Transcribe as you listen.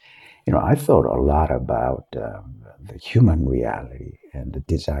I thought a lot about the human reality and the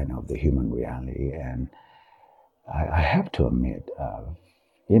design of the human reality, and I have to admit,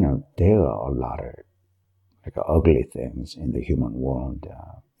 there are a lot of ugly things in the human world.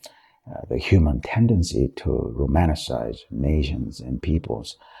 The human tendency to romanticize nations and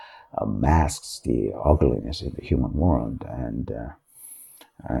peoples masks the ugliness in the human world, and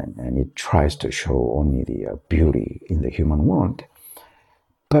it tries to show only the beauty in the human world.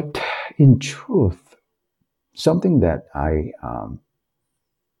 But in truth, something that I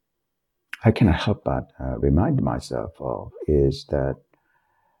cannot help but remind myself of is that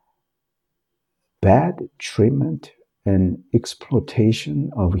bad treatment and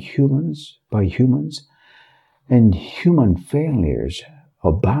exploitation of humans by humans and human failures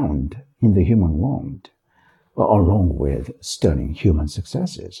abound in the human world, along with stunning human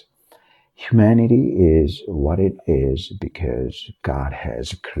successes. Humanity is what it is because God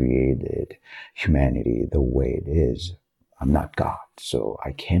has created humanity the way it is. I'm not God, so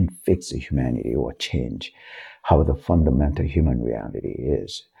I can't fix humanity or change how the fundamental human reality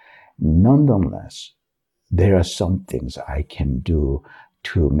is. Nonetheless, there are some things I can do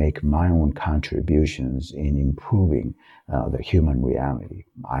to make my own contributions in improving the human reality.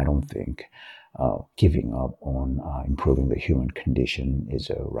 I don't think giving up on improving the human condition is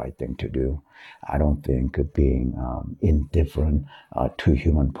a right thing to do. I don't think being indifferent to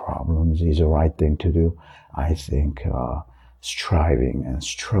human problems is a right thing to do. I think striving and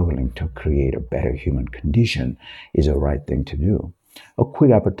struggling to create a better human condition is a right thing to do. A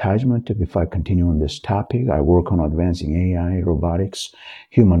quick advertisement before I continue on this topic. I work on advancing AI, robotics,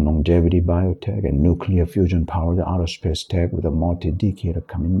 human longevity biotech, and nuclear fusion powered outer space tech with a multi-decade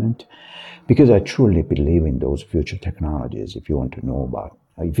commitment because I truly believe in those future technologies. If you want to know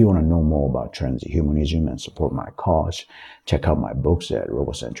more about transhumanism and support my cause, check out my books at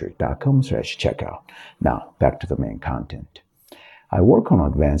robocentric.com/checkout. Now, back to the main content. I work on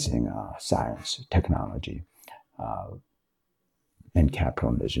advancing science, technology, and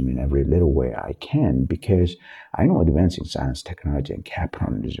capitalism in every little way I can because I know advancing science, technology, and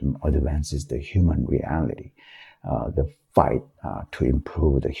capitalism advances the human reality. The fight to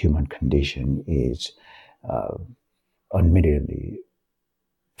improve the human condition is admittedly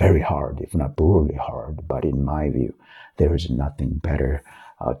very hard, if not brutally hard, but in my view, there is nothing better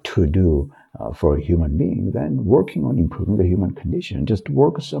to do for a human being than working on improving the human condition. Just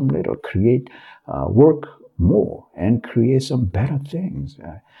work some little, work more and create some better things.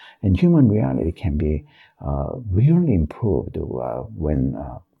 And human reality can be really improved when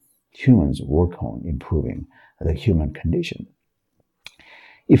humans work on improving the human condition.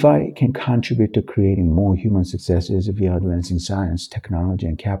 If I can contribute to creating more human successes via advancing science, technology,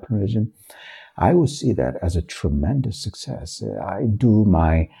 and capitalism, I will see that as a tremendous success. I do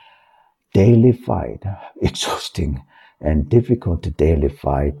my daily fight, exhausting and difficult daily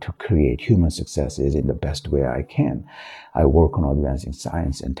fight to create human successes in the best way I can. I work on advancing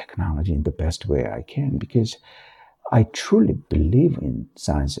science and technology in the best way I can because I truly believe in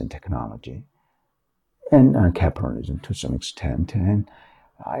science and technology and capitalism to some extent. And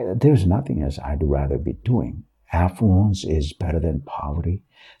there's nothing else I'd rather be doing. Affluence is better than poverty.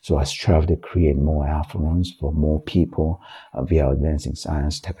 So I strive to create more affluence for more people via advancing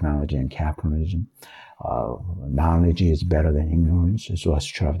science, technology, and capitalism. Knowledge is better than ignorance. So I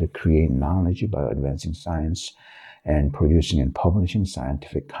strive to create knowledge by advancing science and producing and publishing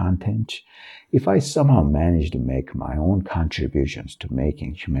scientific content. If I somehow manage to make my own contributions to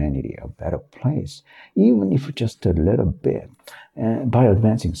making humanity a better place, even if just a little bit, by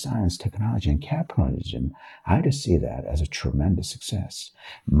advancing science, technology, and capitalism, I'd see that as a tremendous success.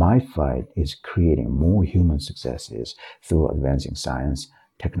 My fight is creating more human successes through advancing science,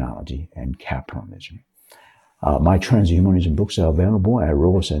 technology, and capitalism. My transhumanism books are available at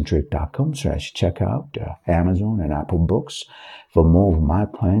robocentric.com/checkout, Amazon and Apple Books. For more of my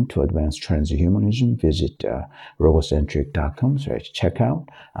plan to advance transhumanism, visit robocentric.com/checkout.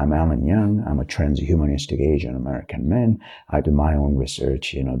 I'm Alan Young. I'm a transhumanistic Asian American man. I do my own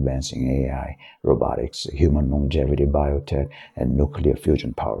research in advancing AI, robotics, human longevity biotech, and nuclear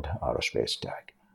fusion powered outer space tech.